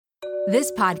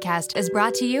This podcast is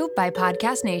brought to you by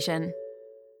Podcast Nation.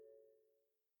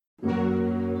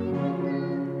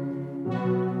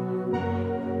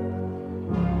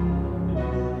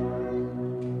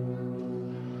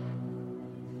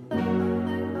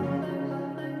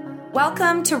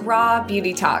 Welcome to Raw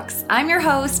Beauty Talks. I'm your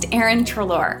host, ERIN.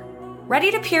 Ready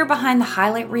to peer behind the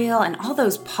highlight reel and all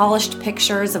those polished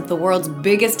pictures of the world's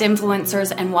biggest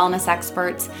influencers and wellness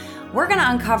experts? We're going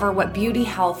to uncover what beauty,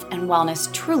 health, and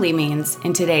wellness truly means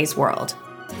in today's world.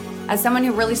 As someone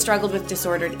who really struggled with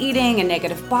disordered eating and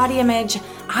negative body image,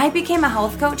 I became a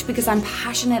health coach because I'm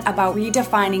passionate about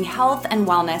redefining health and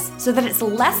wellness so that it's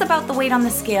less about the weight on the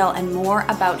scale and more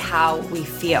about how we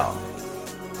feel.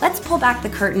 Let's pull back the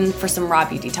curtain for some Raw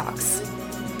Beauty Talks.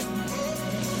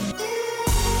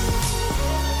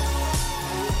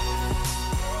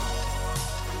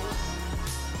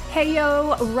 Hey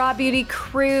yo, Raw Beauty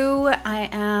crew. I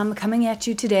am coming at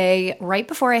you today right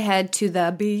before I head to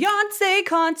the Beyonce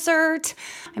concert.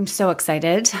 I'm so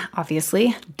excited,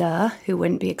 obviously. Duh, who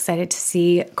wouldn't be excited to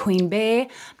see Queen Bey? I'm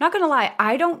not gonna lie,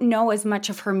 I don't know as much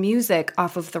of her music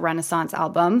off of the Renaissance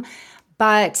album,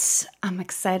 but I'm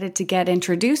excited to get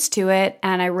introduced to it.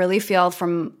 And I really feel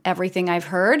from everything I've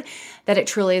heard that it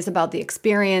truly is about the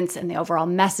experience and the overall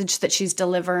message that she's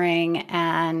delivering.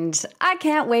 And I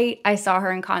can't wait. I saw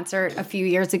her in concert a few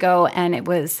years ago and it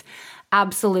was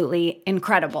absolutely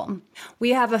incredible.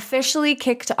 We have officially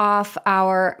kicked off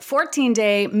our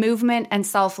 14-day movement and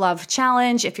self-love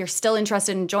challenge. If you're still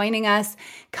interested in joining us,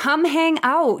 come hang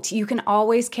out. You can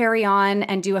always carry on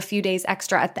and do a few days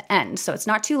extra at the end. So it's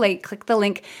not too late. Click the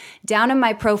link down in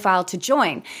my profile to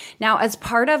join. Now, as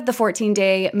part of the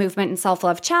 14-day movement and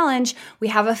self-love challenge, we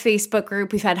have a Facebook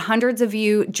group. We've had hundreds of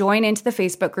you join into the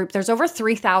Facebook group. There's over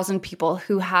 3,000 people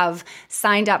who have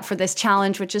signed up for this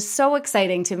challenge, which is so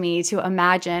exciting to me to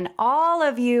imagine all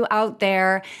of you out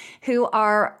there who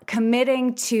are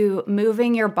committing to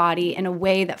moving your body in a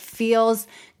way that feels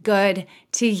good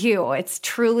to you. It's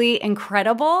truly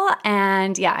incredible.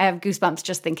 And yeah, I have goosebumps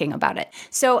just thinking about it.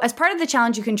 So as part of the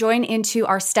challenge, you can join into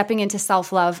our Stepping into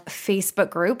Self-Love Facebook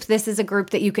group. This is a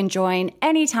group that you can join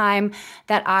anytime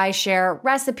that I share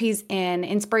recipes in,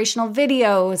 inspirational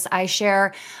videos. I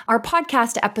share our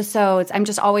podcast episodes. I'm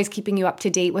just always keeping you up to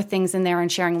date with things in there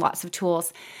and sharing lots of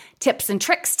tools, tips, and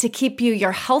tricks to keep you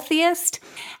your healthiest.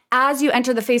 As you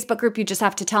enter the Facebook group, you just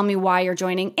have to tell me why you're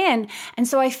joining in. And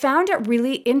so I found it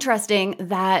really interesting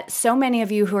that so many of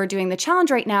you who are doing the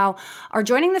challenge right now are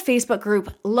joining the Facebook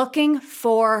group looking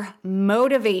for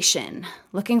motivation.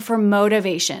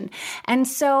 And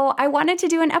so I wanted to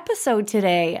do an episode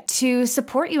today to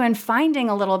support you in finding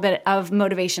a little bit of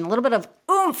motivation, a little bit of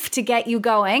oomph to get you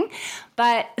going.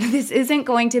 But this isn't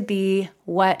going to be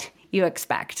what you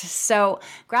expect. So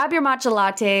grab your matcha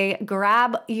latte,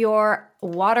 grab your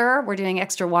water. We're doing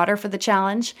extra water for the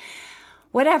challenge.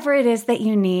 Whatever it is that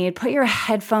you need, put your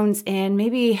headphones in,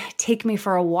 maybe take me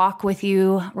for a walk with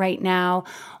you right now,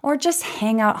 or just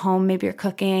hang out home. Maybe you're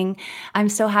cooking. I'm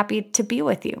so happy to be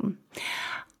with you.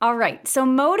 All right, so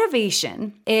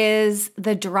motivation is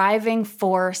the driving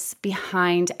force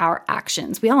behind our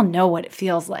actions. We all know what it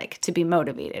feels like to be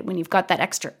motivated. When you've got that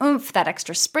extra oomph, that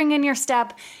extra spring in your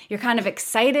step, you're kind of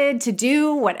excited to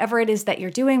do whatever it is that you're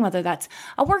doing, whether that's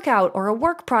a workout or a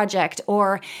work project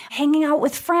or hanging out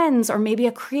with friends or maybe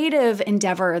a creative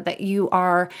endeavor that you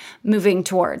are moving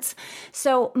towards.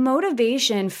 So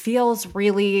motivation feels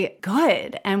really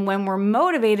good. And when we're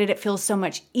motivated, it feels so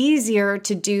much easier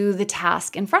to do the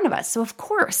task in front of us. So of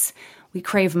course we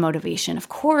crave motivation. Of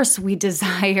course we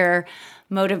desire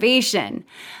motivation.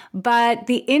 But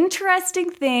the interesting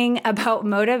thing about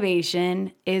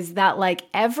motivation is that like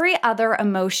every other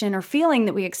emotion or feeling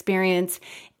that we experience,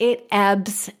 it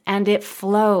ebbs and it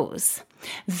flows.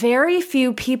 Very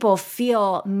few people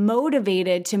feel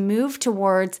motivated to move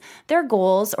towards their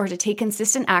goals or to take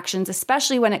consistent actions,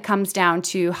 especially when it comes down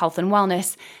to health and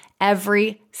wellness,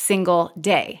 every single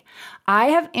day. I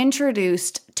have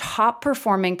introduced top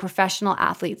performing professional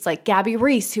athletes like Gabby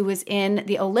Reese, who was in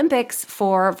the Olympics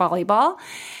for volleyball.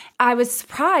 I was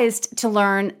surprised to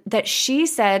learn that she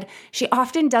said she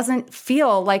often doesn't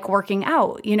feel like working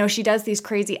out. You know, she does these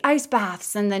crazy ice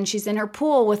baths and then she's in her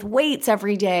pool with weights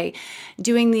every day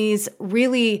doing these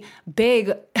really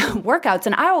big workouts.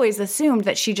 And I always assumed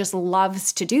that she just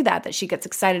loves to do that she gets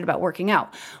excited about working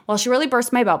out. Well, she really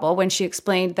burst my bubble when she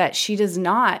explained that she does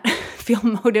not feel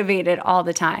motivated all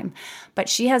the time, but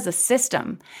she has a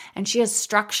system and she has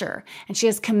structure and she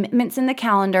has commitments in the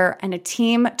calendar and a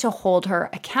team to hold her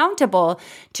accountable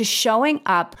to showing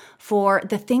up for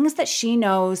the things that she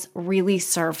knows really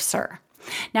serves her.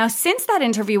 Now, since that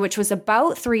interview, which was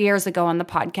about 3 years ago on the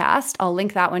podcast, I'll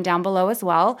link that one down below as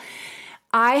well,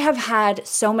 I have had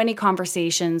so many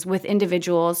conversations with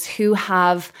individuals who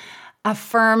have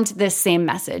affirmed this same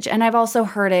message. And I've also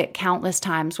heard it countless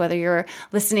times, whether you're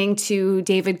listening to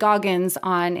David Goggins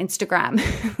on Instagram,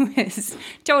 who is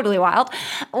totally wild,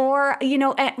 or,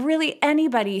 really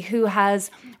anybody who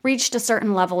has reached a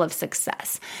certain level of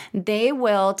success. They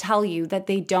will tell you that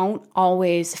they don't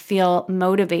always feel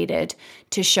motivated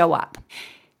to show up.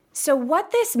 So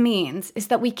what this means is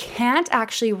that we can't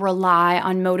actually rely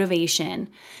on motivation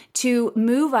to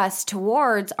move us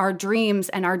towards our dreams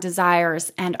and our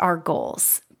desires and our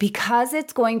goals, because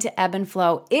it's going to ebb and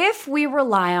flow. If we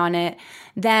rely on it,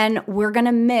 then we're going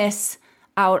to miss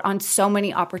out on so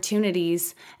many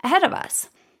opportunities ahead of us.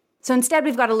 So instead,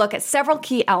 we've got to look at several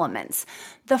key elements.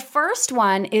 The first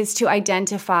one is to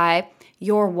identify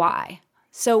your why.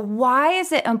 So why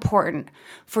is it important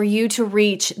for you to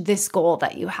reach this goal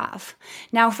that you have?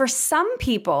 Now, for some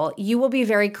people, you will be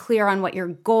very clear on what your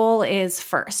goal is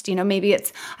first. Maybe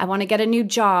it's, I want to get a new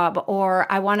job,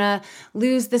 or I want to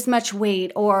lose this much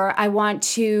weight, or I want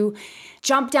to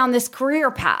jump down this career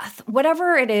path.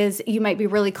 Whatever it is, you might be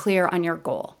really clear on your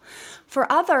goal. For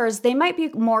others, they might be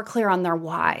more clear on their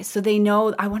why. So they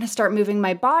know, I want to start moving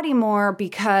my body more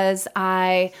because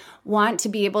I want to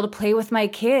be able to play with my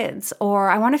kids, or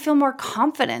I want to feel more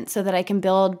confident so that I can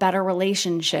build better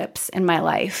relationships in my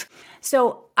life.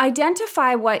 So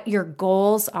identify what your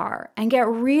goals are and get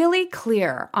really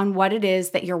clear on what it is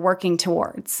that you're working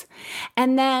towards.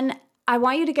 And then I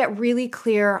want you to get really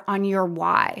clear on your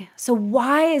why. So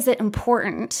why is it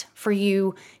important for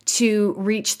you to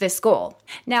reach this goal?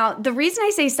 Now, the reason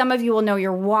I say some of you will know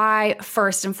your why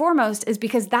first and foremost is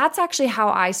because that's actually how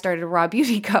I started Raw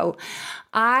Beauty Co.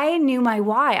 I knew my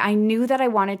why. I knew that I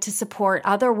wanted to support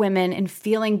other women in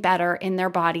feeling better in their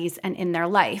bodies and in their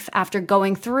life after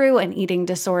going through an eating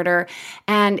disorder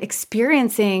and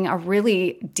experiencing a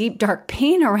really deep, dark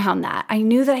pain around that. I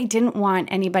knew that I didn't want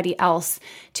anybody else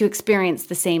to experience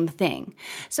the same thing.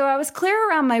 So I was clear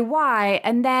around my why.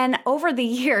 And then over the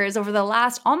years, over the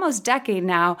last almost decade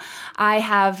now, I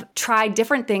have tried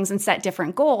different things and set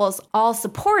different goals, all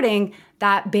supporting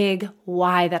that big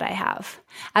why that I have.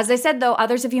 As I said, though,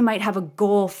 others of you might have a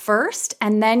goal first,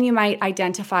 and then you might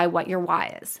identify what your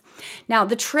why is. Now,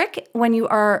 the trick when you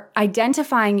are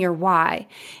identifying your why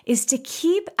is to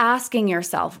keep asking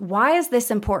yourself, why is this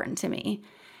important to me?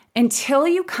 Until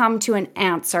you come to an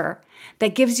answer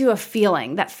that gives you a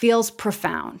feeling that feels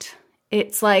profound.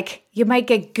 It's like you might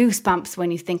get goosebumps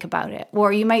when you think about it,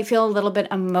 or you might feel a little bit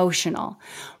emotional.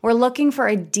 We're looking for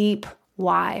a deep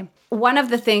why. One of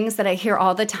the things that I hear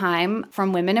all the time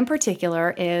from women in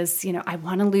particular is, I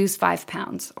want to lose 5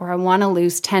 pounds, or I want to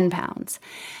lose 10 pounds.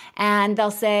 And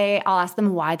they'll say, I'll ask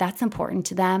them why that's important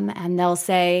to them. And they'll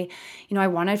say, I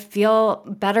want to feel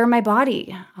better in my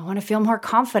body. I want to feel more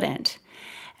confident.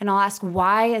 And I'll ask,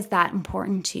 why is that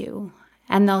important to you?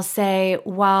 And they'll say,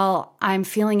 well, I'm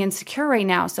feeling insecure right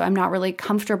now, so I'm not really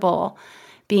comfortable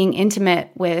being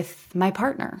intimate with my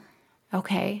partner.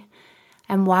 Okay.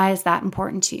 And why is that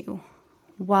important to you?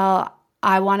 Well,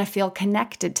 I want to feel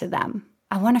connected to them.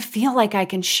 I want to feel like I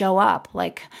can show up,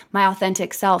 like my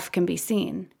authentic self can be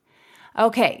seen.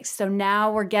 Okay, so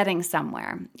now we're getting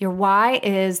somewhere. Your why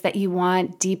is that you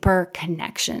want deeper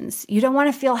connections. You don't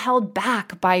want to feel held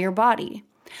back by your body.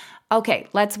 Okay,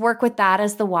 let's work with that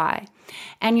as the why.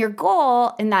 And your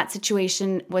goal in that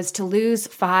situation was to lose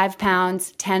 5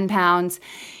 pounds, 10 pounds.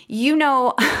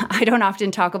 I don't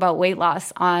often talk about weight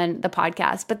loss on the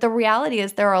podcast, but the reality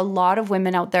is there are a lot of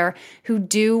women out there who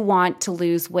do want to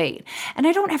lose weight. And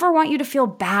I don't ever want you to feel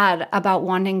bad about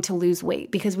wanting to lose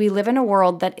weight, because we live in a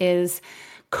world that is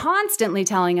constantly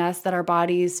telling us that our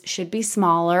bodies should be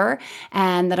smaller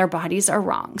and that our bodies are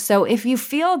wrong. So if you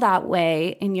feel that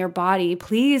way in your body,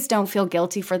 please don't feel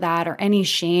guilty for that or any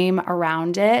shame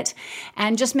around it.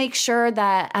 And just make sure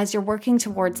that as you're working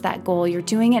towards that goal, you're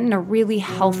doing it in a really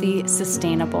healthy,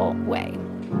 sustainable way.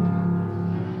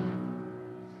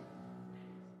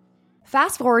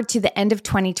 Fast forward to the end of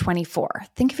 2024.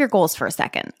 Think of your goals for a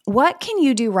second. What can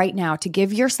you do right now to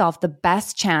give yourself the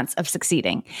best chance of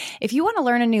succeeding? If you want to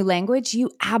learn a new language,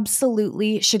 you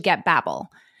absolutely should get Babbel.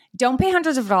 Don't pay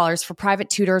hundreds of dollars for private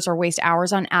tutors or waste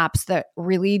hours on apps that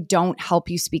really don't help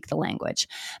you speak the language.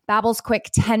 Babbel's quick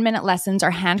 10-minute lessons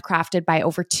are handcrafted by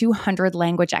over 200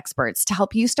 language experts to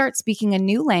help you start speaking a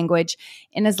new language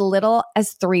in as little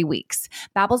as 3 weeks.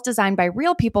 Babbel's designed by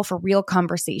real people for real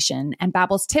conversation, and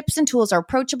Babbel's tips and tools are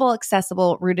approachable,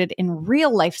 accessible, rooted in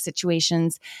real-life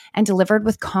situations, and delivered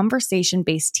with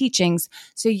conversation-based teachings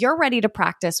so you're ready to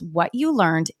practice what you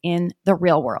learned in the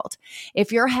real world.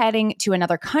 If you're heading to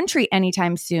another country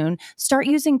anytime soon, start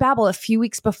using Babbel a few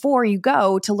weeks before you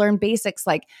go to learn basics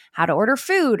like how to order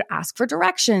food, ask for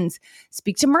directions,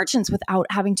 speak to merchants without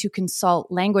having to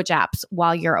consult language apps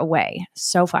while you're away.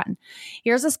 So fun.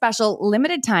 Here's a special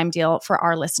limited time deal for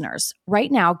our listeners.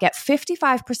 Right now, get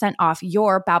 55% off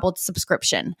your Babbel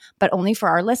subscription, but only for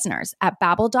our listeners at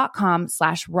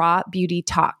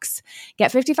babbel.com/rawbeautytalks.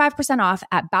 Get 55% off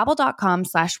at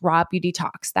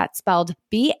babbel.com/rawbeautytalks. That's spelled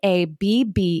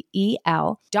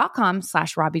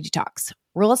BABBEL.com/rawbeautytalks.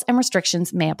 Rules and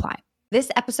restrictions may apply. This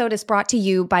episode is brought to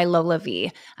you by Lola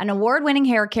V, an award-winning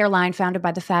hair care line founded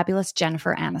by the fabulous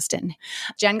Jennifer Aniston.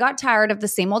 Jen got tired of the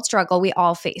same old struggle we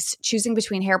all face, choosing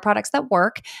between hair products that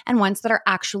work and ones that are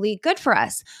actually good for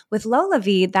us. With Lola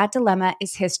V, that dilemma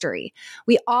is history.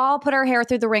 We all put our hair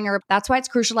through the ringer. That's why it's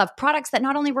crucial to have products that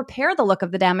not only repair the look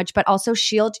of the damage, but also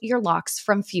shield your locks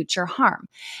from future harm.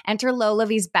 Enter Lola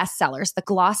V's bestsellers, the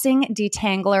Glossing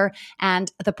Detangler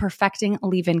and the Perfecting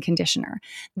Leave-In Conditioner.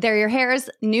 They're your hair's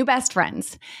new best friends.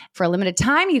 For a limited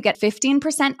time, you get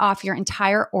 15% off your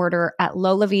entire order at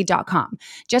lolav.com.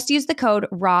 Just use the code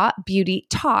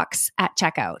RAWBEAUTYTALKS at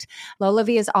checkout. Lola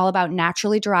V is all about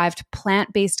naturally derived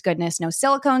plant-based goodness, no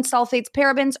silicones, sulfates,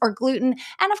 parabens, or gluten,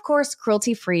 and of course,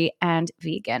 cruelty-free and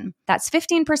vegan. That's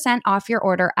 15% off your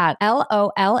order at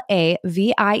LOLAVIE.com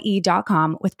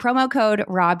with promo code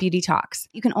RAWBEAUTYTALKS.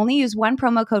 You can only use one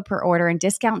promo code per order and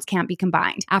discounts can't be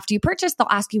combined. After you purchase, they'll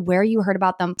ask you where you heard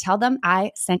about them. Tell them I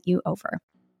sent you over.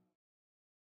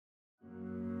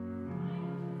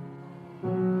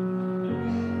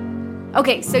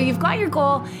 Okay, so you've got your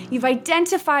goal, you've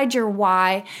identified your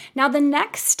why. Now the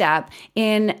next step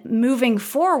in moving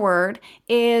forward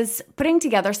is putting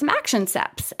together some action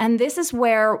steps. And this is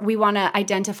where we want to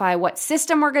identify what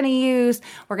system we're going to use.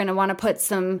 We're going to want to put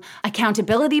some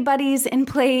accountability buddies in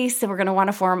place, and we're going to want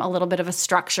to form a little bit of a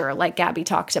structure like Gabby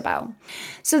talked about.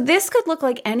 So this could look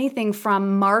like anything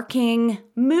from marking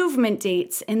movement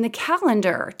dates in the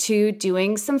calendar to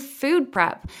doing some food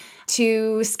prep,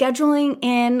 to scheduling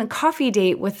in a coffee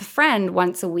date with a friend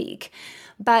once a week.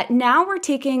 But now we're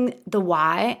taking the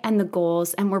why and the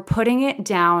goals and we're putting it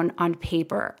down on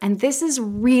paper. And this is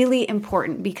really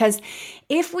important because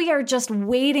if we are just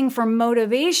waiting for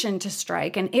motivation to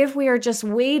strike, and if we are just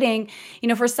waiting,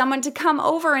 for someone to come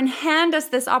over and hand us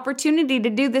this opportunity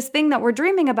to do this thing that we're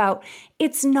dreaming about,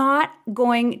 it's not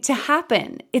going to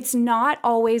happen. It's not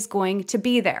always going to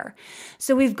be there.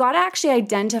 So we've got to actually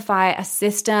identify a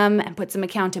system and put some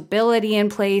accountability in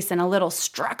place and a little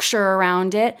structure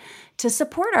around it to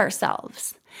support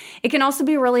ourselves. It can also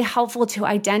be really helpful to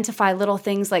identify little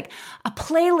things like a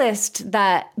playlist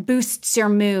that boosts your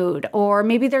mood, or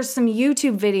maybe there's some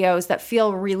YouTube videos that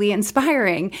feel really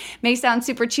inspiring. May sound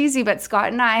super cheesy, but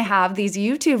Scott and I have these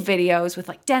YouTube videos with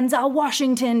like Denzel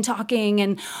Washington talking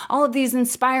and all of these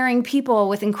inspiring people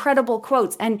with incredible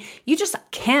quotes, and you just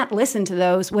can't listen to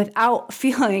those without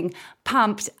feeling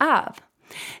pumped up.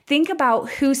 Think about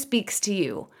who speaks to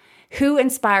you. Who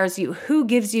inspires you? Who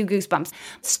gives you goosebumps?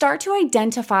 Start to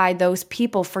identify those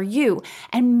people for you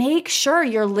and make sure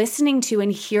you're listening to and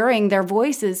hearing their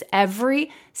voices every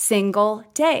single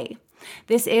day.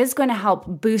 This is going to help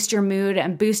boost your mood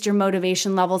and boost your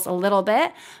motivation levels a little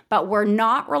bit, but we're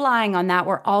not relying on that.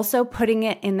 We're also putting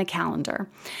it in the calendar.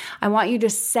 I want you to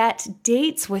set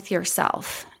dates with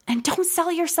yourself and don't sell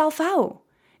yourself out.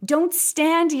 Don't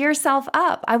stand yourself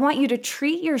up. I want you to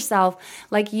treat yourself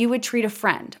like you would treat a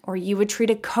friend, or you would treat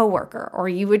a coworker, or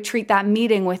you would treat that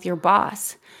meeting with your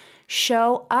boss.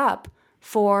 Show up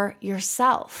for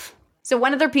yourself. So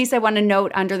one other piece I want to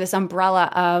note under this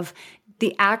umbrella of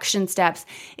the action steps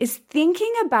is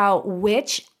thinking about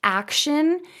which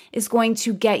action is going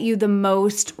to get you the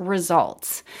most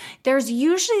results. There's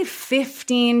usually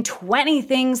 15, 20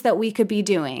 things that we could be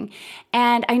doing.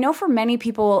 And I know for many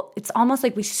people, it's almost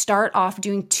like we start off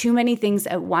doing too many things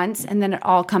at once and then it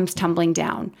all comes tumbling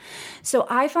down. So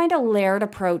I find a layered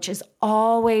approach is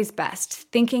always best,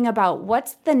 thinking about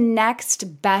what's the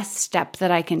next best step that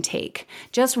I can take.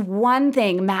 Just one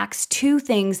thing, max 2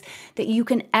 things that you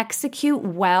can execute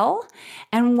well.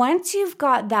 And once you've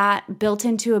got that built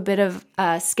into a bit of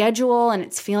a schedule and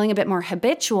it's feeling a bit more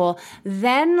habitual,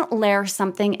 then layer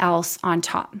something else on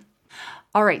top.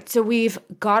 All right, so we've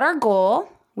got our goal.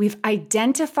 We've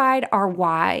identified our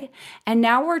why, and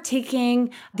now we're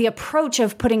taking the approach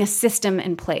of putting a system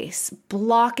in place,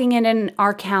 blocking it in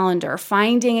our calendar,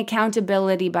 finding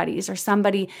accountability buddies or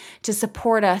somebody to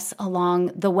support us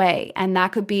along the way. And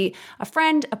that could be a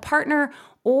friend, a partner,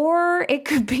 or it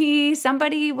could be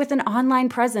somebody with an online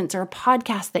presence or a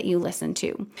podcast that you listen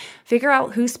to. Figure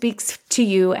out who speaks to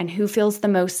you and who feels the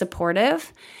most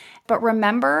supportive. But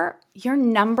remember, your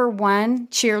number one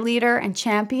cheerleader and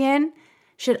champion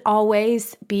should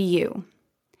always be you.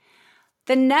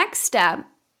 The next step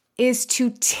is to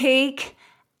take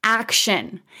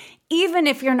action, even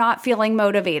if you're not feeling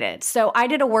motivated. So I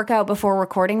did a workout before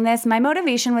recording this. My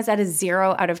motivation was at a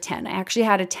 0 out of 10. I actually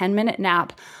had a 10-minute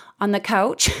nap on the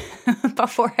couch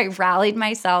before I rallied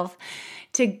myself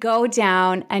to go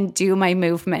down and do my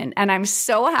movement. And I'm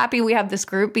so happy we have this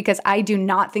group because I do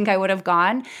not think I would have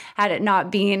gone had it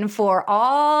not been for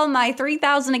all my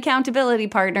 3,000 accountability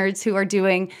partners who are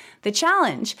doing the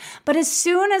challenge. But as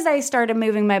soon as I started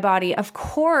moving my body, of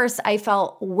course, I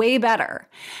felt way better.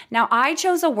 Now, I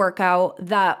chose a workout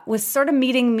that was sort of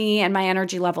meeting me and my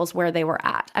energy levels where they were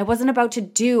at. I wasn't about to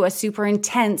do a super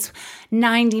intense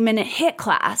 90-minute HIIT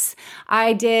class.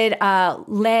 I did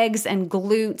legs and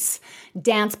glutes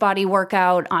dance body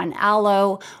workout on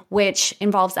Aloe, which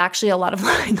involves actually a lot of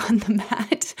lying on the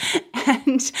mat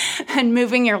and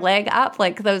moving your leg up,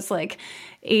 like those 80s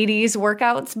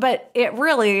workouts. But it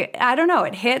really, I don't know,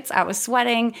 it hits. I was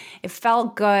sweating. It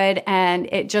felt good. And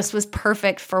it just was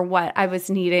perfect for what I was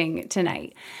needing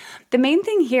tonight. The main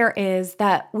thing here is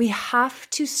that we have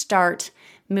to start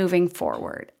moving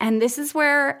forward. And this is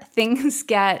where things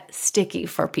get sticky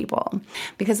for people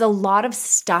because a lot of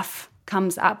stuff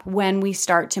comes up when we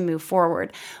start to move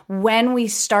forward, when we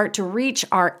start to reach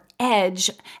our edge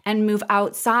and move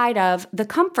outside of the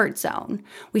comfort zone.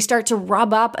 We start to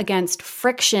rub up against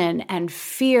friction and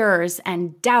fears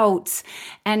and doubts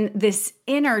and this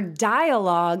inner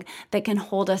dialogue that can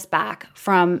hold us back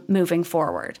from moving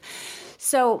forward.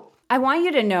 So I want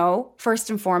you to know, first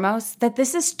and foremost, that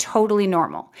this is totally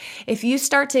normal. If you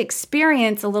start to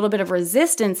experience a little bit of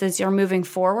resistance as you're moving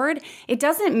forward, it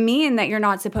doesn't mean that you're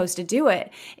not supposed to do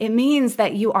it. It means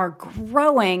that you are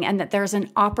growing and that there's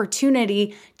an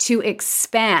opportunity to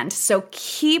expand. So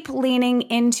keep leaning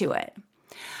into it.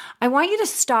 I want you to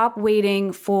stop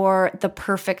waiting for the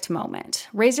perfect moment.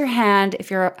 Raise your hand if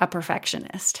you're a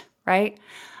perfectionist, right?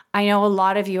 I know a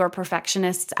lot of you are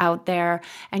perfectionists out there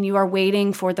and you are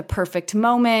waiting for the perfect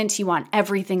moment. You want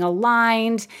everything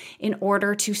aligned in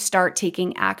order to start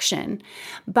taking action.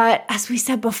 But as we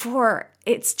said before,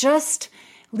 it's just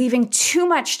leaving too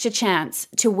much to chance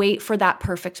to wait for that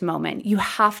perfect moment. You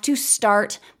have to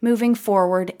start moving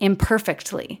forward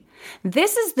imperfectly.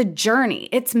 This is the journey.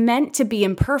 It's meant to be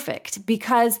imperfect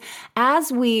because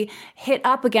as we hit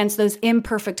up against those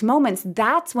imperfect moments,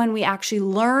 that's when we actually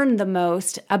learn the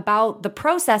most about the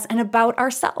process and about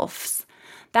ourselves.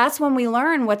 That's when we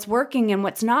learn what's working and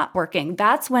what's not working.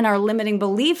 That's when our limiting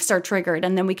beliefs are triggered,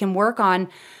 and then we can work on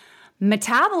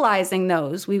metabolizing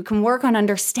those. We can work on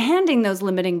understanding those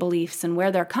limiting beliefs and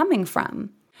where they're coming from.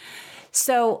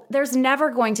 So there's never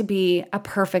going to be a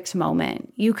perfect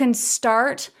moment. You can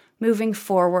start moving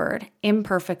forward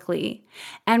imperfectly.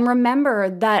 And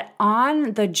remember that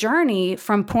on the journey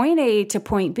from point A to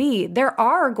point B, there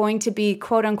are going to be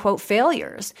quote unquote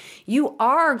failures. You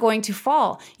are going to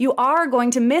fall. You are going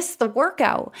to miss the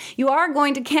workout. You are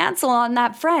going to cancel on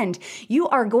that friend. You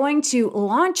are going to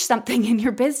launch something in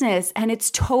your business and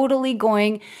it's totally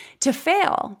going to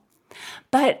fail.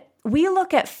 But we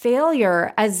look at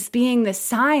failure as being the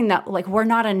sign that we're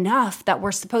not enough, that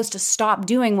we're supposed to stop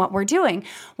doing what we're doing,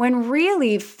 when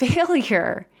really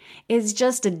failure is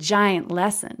just a giant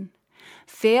lesson.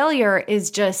 Failure is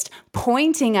just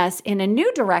pointing us in a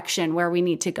new direction where we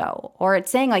need to go. Or it's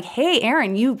saying hey,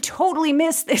 Erin, you totally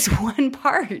missed this one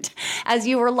part as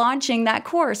you were launching that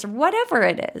course or whatever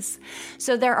it is.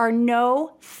 So there are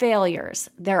no failures.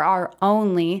 There are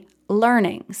only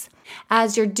learnings.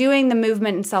 As you're doing the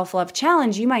movement and self-love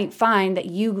challenge, you might find that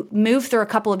you move through a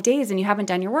couple of days and you haven't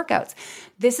done your workouts.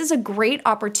 This is a great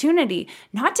opportunity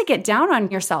not to get down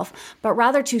on yourself, but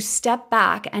rather to step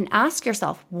back and ask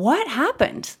yourself, what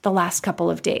happened the last couple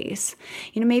of days?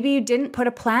 Maybe you didn't put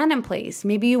a plan in place.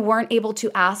 Maybe you weren't able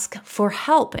to ask for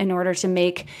help in order to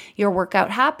make your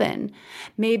workout happen.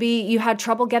 Maybe you had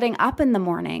trouble getting up in the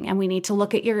morning and we need to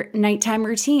look at your nighttime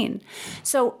routine.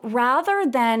 So rather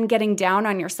than getting down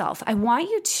on yourself, I want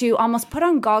you to almost put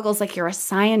on goggles like you're a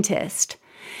scientist.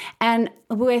 And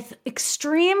with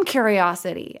extreme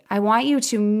curiosity, I want you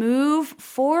to move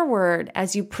forward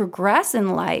as you progress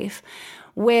in life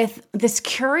with this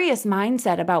curious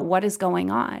mindset about what is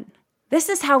going on. This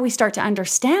is how we start to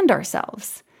understand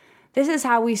ourselves. This is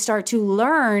how we start to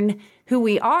learn who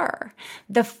we are.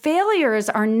 The failures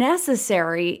are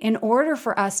necessary in order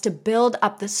for us to build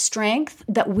up the strength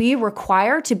that we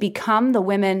require to become the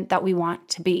women that we want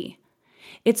to be.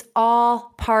 It's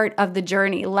all part of the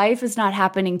journey. Life is not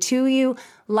happening to you.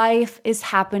 Life is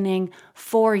happening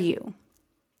for you.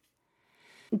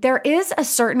 There is a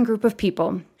certain group of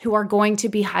people who are going to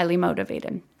be highly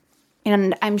motivated.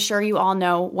 And I'm sure you all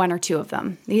know one or two of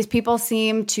them. These people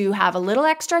seem to have a little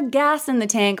extra gas in the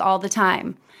tank all the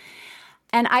time.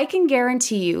 And I can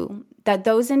guarantee you that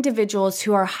those individuals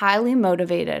who are highly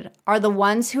motivated are the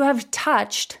ones who have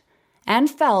touched and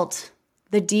felt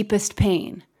the deepest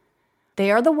pain. They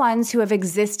are the ones who have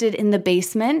existed in the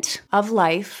basement of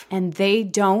life, and they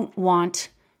don't want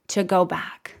to go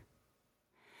back.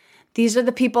 These are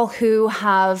the people who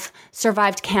have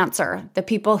survived cancer, the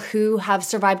people who have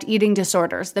survived eating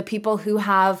disorders, the people who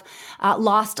have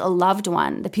lost a loved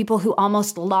one, the people who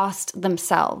almost lost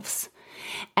themselves.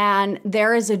 And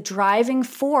there is a driving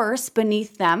force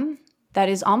beneath them that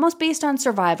is almost based on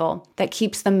survival that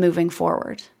keeps them moving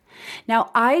forward. Now,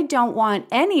 I don't want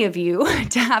any of you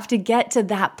to have to get to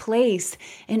that place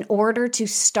in order to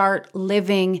start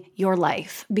living your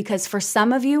life, because for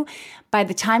some of you, by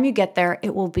the time you get there,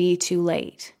 it will be too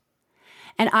late.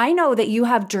 And I know that you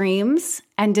have dreams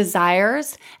and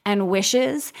desires and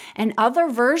wishes and other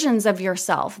versions of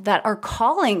yourself that are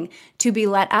calling to be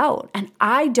let out. And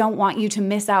I don't want you to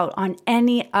miss out on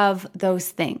any of those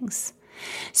things.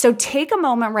 So take a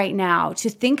moment right now to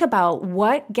think about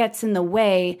what gets in the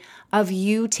way of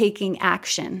you taking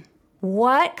action.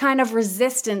 What kind of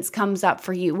resistance comes up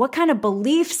for you? What kind of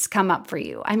beliefs come up for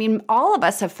you? I mean, all of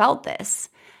us have felt this.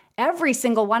 Every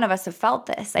single one of us have felt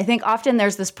this. I think often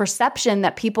there's this perception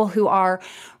that people who are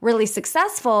really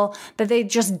successful, that they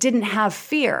just didn't have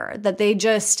fear, that they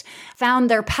just found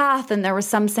their path and there was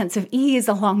some sense of ease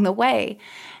along the way.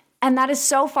 And that is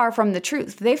so far from the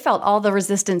truth. They felt all the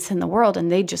resistance in the world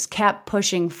and they just kept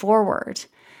pushing forward.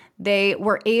 They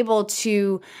were able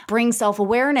to bring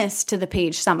self-awareness to the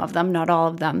page, some of them, not all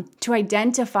of them, to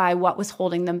identify what was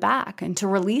holding them back and to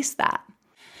release that.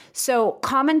 So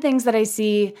common things that I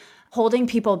see holding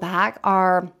people back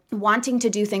are wanting to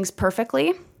do things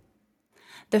perfectly,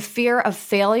 the fear of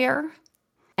failure.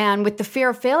 And with the fear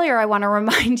of failure, I want to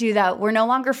remind you that we're no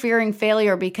longer fearing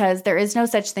failure because there is no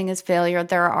such thing as failure.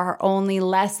 There are only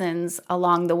lessons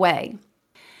along the way.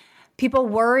 People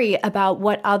worry about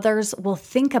what others will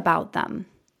think about them.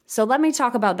 So let me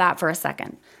talk about that for a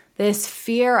second. This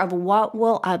fear of what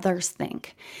will others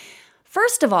think.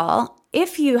 First of all,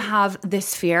 if you have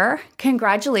this fear,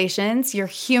 congratulations, you're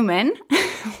human.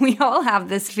 We all have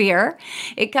this fear.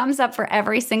 It comes up for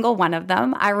every single one of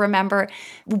them. I remember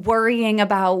worrying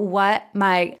about what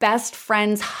my best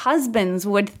friends' husbands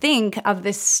would think of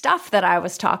this stuff that I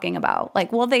was talking about.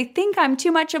 Like, will they think I'm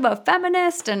too much of a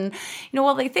feminist? And,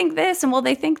 will they think this and will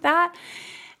they think that?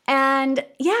 And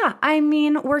yeah, I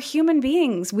mean, we're human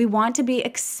beings. We want to be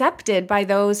accepted by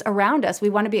those around us. We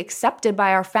want to be accepted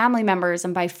by our family members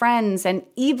and by friends and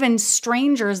even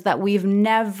strangers that we've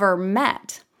never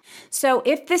met. So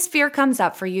if this fear comes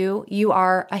up for you, you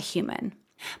are a human.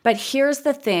 But here's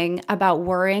the thing about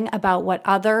worrying about what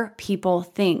other people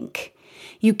think.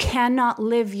 You cannot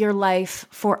live your life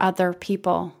for other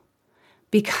people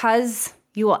because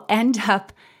you will end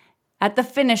up at the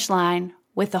finish line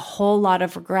with a whole lot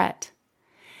of regret.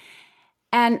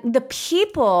 And the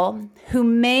people who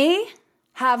may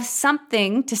have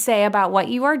something to say about what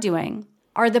you are doing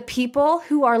are the people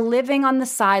who are living on the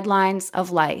sidelines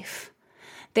of life.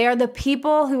 They are the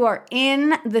people who are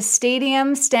in the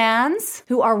stadium stands,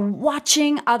 who are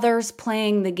watching others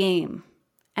playing the game.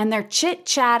 And they're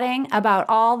chit-chatting about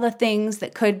all the things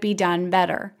that could be done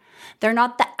better. They're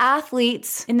not the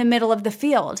athletes in the middle of the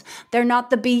field. They're not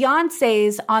the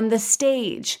Beyoncés on the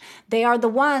stage. They are the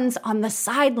ones on the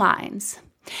sidelines.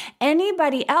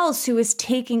 Anybody else who is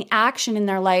taking action in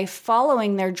their life,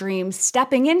 following their dreams,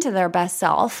 stepping into their best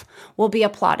self, will be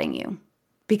applauding you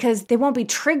because they won't be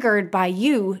triggered by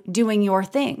you doing your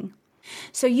thing.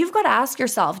 So you've got to ask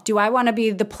yourself, do I want to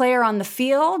be the player on the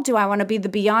field? Do I want to be the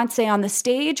Beyoncé on the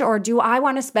stage? Or do I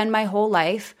want to spend my whole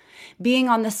life being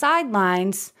on the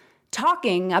sidelines,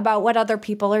 talking about what other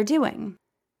people are doing?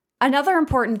 Another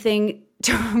important thing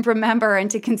to remember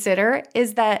and to consider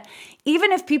is that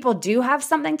even if people do have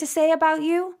something to say about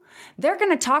you, they're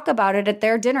going to talk about it at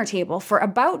their dinner table for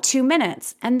about 2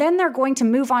 minutes, and then they're going to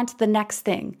move on to the next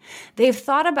thing. They've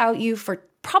thought about you for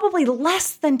probably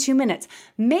less than 2 minutes,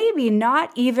 maybe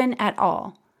not even at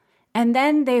all. And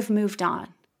then they've moved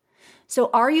on. So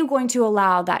are you going to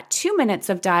allow that 2 minutes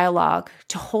of dialogue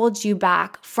to hold you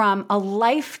back from a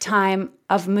lifetime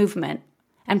of movement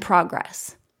and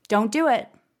progress? Don't do it.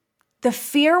 The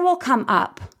fear will come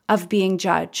up of being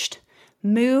judged.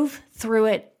 Move through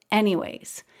it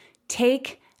anyways.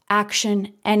 Take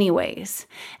action anyways.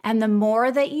 And the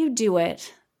more that you do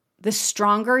it, the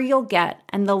stronger you'll get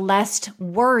and the less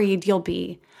worried you'll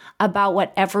be about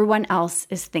what everyone else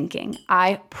is thinking.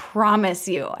 I promise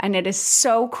you. And it is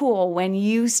so cool when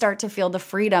you start to feel the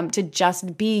freedom to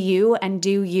just be you and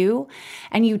do you.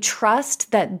 And you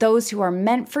trust that those who are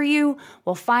meant for you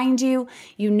will find you.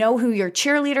 You know who your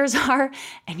cheerleaders are,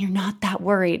 and you're not that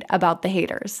worried about the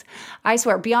haters. I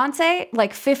swear, Beyonce,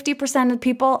 like 50% of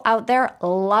people out there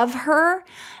love her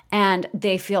and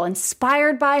they feel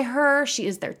inspired by her. She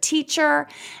is their teacher.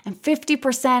 And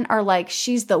 50% are like,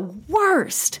 she's the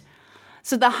worst.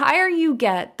 So the higher you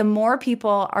get, the more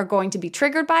people are going to be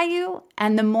triggered by you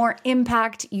and the more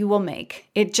impact you will make.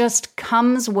 It just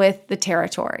comes with the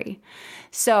territory.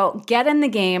 So get in the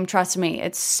game. Trust me,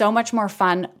 it's so much more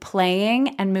fun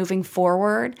playing and moving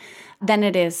forward than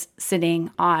it is sitting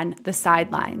on the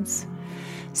sidelines.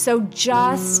 So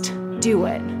just do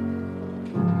it.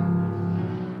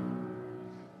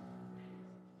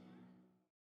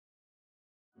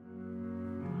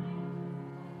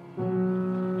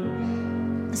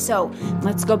 So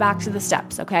let's go back to the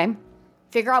steps, okay?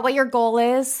 Figure out what your goal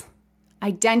is,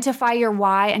 identify your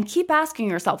why, and keep asking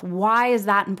yourself, why is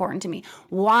that important to me?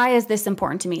 Why is this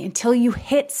important to me? Until you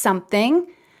hit something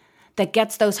that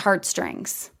gets those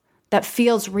heartstrings, that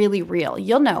feels really real.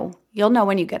 You'll know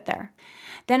when you get there.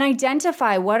 Then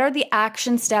identify what are the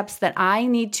action steps that I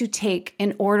need to take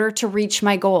in order to reach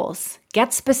my goals.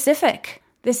 Get specific.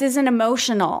 This isn't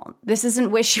emotional. This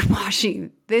isn't wishy-washy.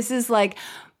 This is like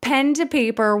pen to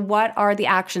paper, what are the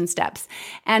action steps?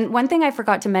 And one thing I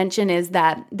forgot to mention is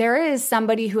that there is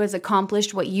somebody who has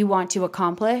accomplished what you want to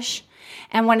accomplish.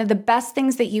 And one of the best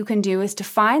things that you can do is to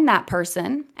find that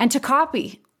person and to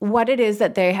copy what it is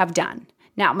that they have done.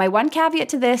 Now, my one caveat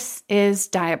to this is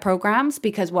diet programs,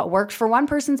 because what worked for one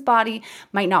person's body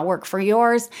might not work for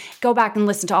yours. Go back and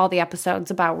listen to all the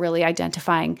episodes about really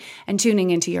identifying and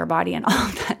tuning into your body and all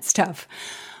of that stuff.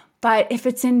 But if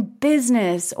it's in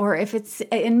business or if it's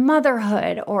in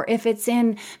motherhood or if it's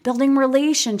in building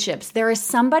relationships, there is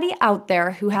somebody out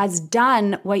there who has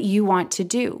done what you want to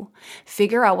do.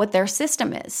 Figure out what their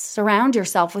system is. Surround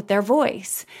yourself with their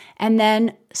voice and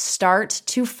then start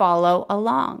to follow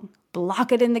along.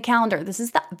 Block it in the calendar. This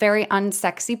is the very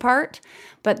unsexy part,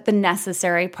 but the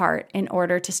necessary part in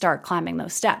order to start climbing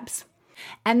those steps.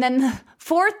 And then the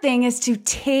fourth thing is to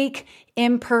take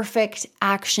imperfect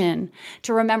action,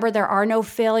 to remember there are no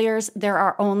failures, there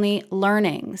are only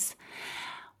learnings.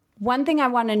 One thing I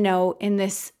want to know in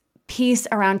this piece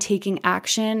around taking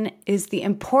action is the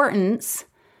importance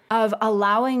of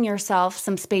allowing yourself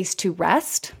some space to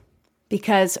rest,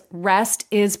 because rest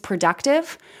is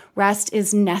productive. Rest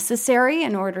is necessary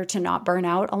in order to not burn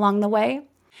out along the way.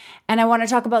 And I want to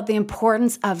talk about the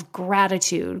importance of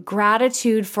gratitude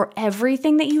for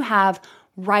everything that you have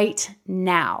right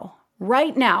now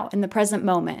in the present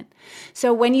moment.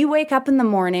 So when you wake up in the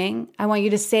morning, I want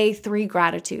you to say 3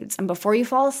 gratitudes. And before you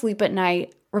fall asleep at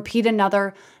night, repeat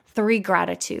another 3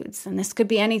 gratitudes. And this could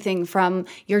be anything from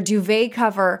your duvet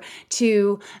cover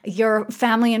to your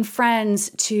family and friends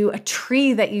to a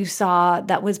tree that you saw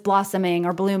that was blossoming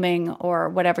or blooming or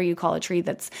whatever you call a tree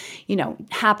that's,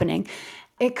 happening.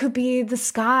 It could be the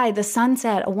sky, the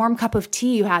sunset, a warm cup of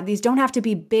tea you had. These don't have to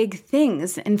be big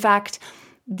things. In fact,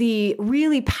 the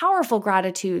really powerful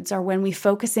gratitudes are when we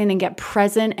focus in and get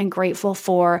present and grateful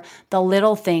for the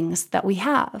little things that we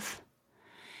have.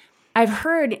 I've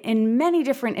heard in many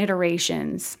different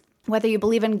iterations, whether you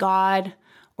believe in God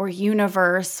or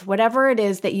universe, whatever it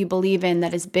is that you believe in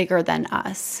that is bigger than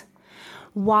us,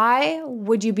 why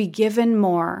would you be given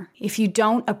more if you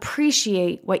don't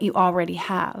appreciate what you already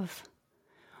have?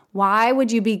 Why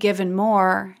would you be given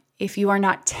more if you are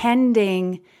not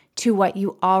tending to what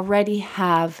you already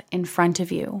have in front of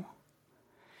you?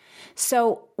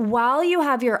 So while you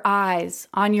have your eyes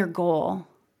on your goal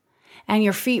and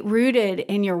your feet rooted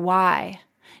in your why,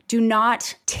 do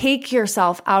not take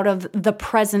yourself out of the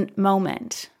present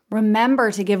moment.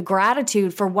 Remember to give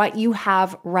gratitude for what you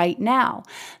have right now.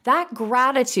 That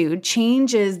gratitude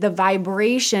changes the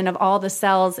vibration of all the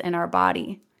cells in our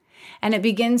body, and it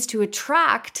begins to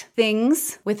attract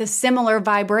things with a similar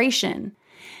vibration.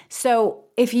 So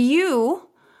if you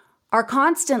are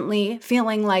constantly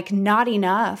feeling like not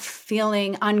enough,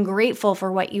 feeling ungrateful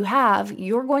for what you have,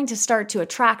 you're going to start to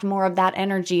attract more of that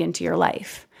energy into your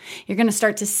life. You're going to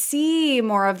start to see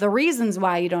more of the reasons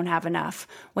why you don't have enough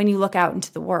when you look out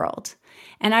into the world.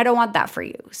 And I don't want that for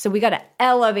you. So we got to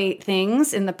elevate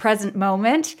things in the present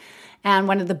moment. And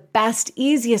one of the best,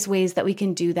 easiest ways that we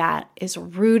can do that is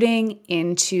rooting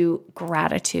into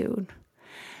gratitude.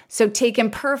 So take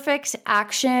imperfect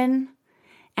action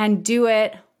and do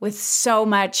it with so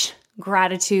much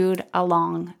gratitude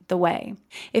along the way.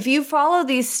 If you follow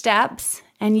these steps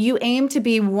and you aim to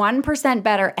be 1%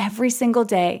 better every single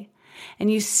day,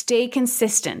 and you stay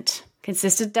consistent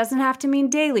doesn't have to mean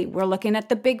daily. We're looking at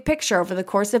the big picture over the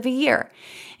course of a year.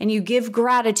 And you give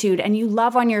gratitude and you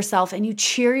love on yourself and you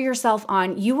cheer yourself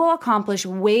on, you will accomplish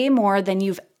way more than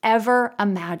you've ever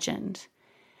imagined.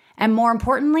 And more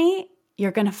importantly,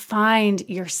 you're going to find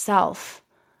yourself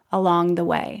along the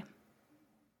way.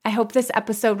 I hope this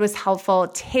episode was helpful.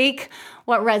 Take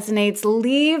what resonates,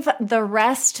 leave the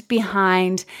rest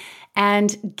behind,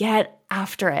 and get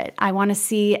after it. I want to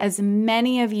see as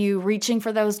many of you reaching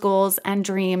for those goals and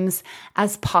dreams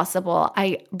as possible.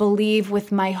 I believe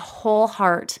with my whole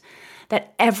heart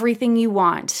that everything you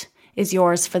want is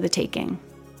yours for the taking.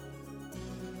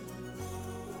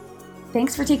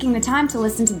 Thanks for taking the time to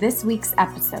listen to this week's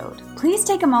episode. Please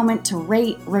take a moment to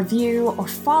rate, review, or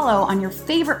follow on your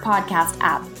favorite podcast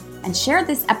app and share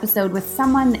this episode with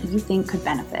someone that you think could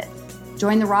benefit.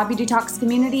 Join the Raw Beauty Talks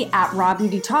community at Raw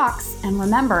Beauty Talks, and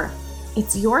remember,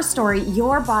 it's your story,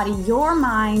 your body, your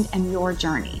mind, and your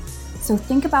journey. So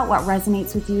think about what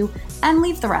resonates with you and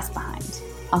leave the rest behind.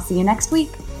 I'll see you next week.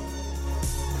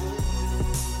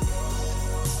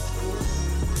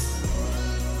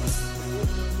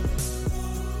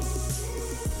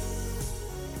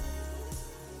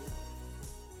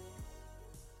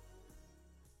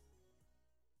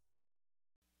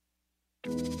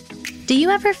 Do you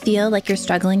ever feel like you're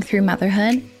struggling through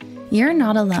motherhood? You're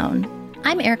not alone.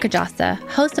 I'm Erica Jossa,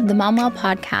 host of the MomWell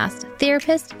podcast,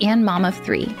 therapist, and mom of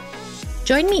 3.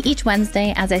 Join me each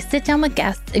Wednesday as I sit down with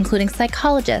guests, including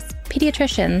psychologists,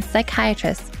 pediatricians,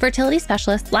 psychiatrists, fertility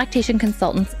specialists, lactation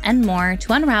consultants, and more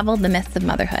to unravel the myths of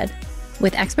motherhood.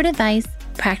 With expert advice,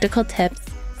 practical tips,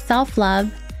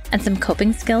 self-love, and some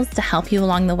coping skills to help you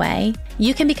along the way,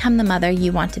 you can become the mother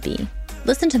you want to be.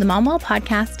 Listen to the MomWell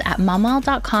podcast at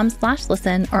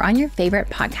momwell.com/listen or on your favorite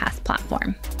podcast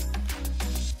platform.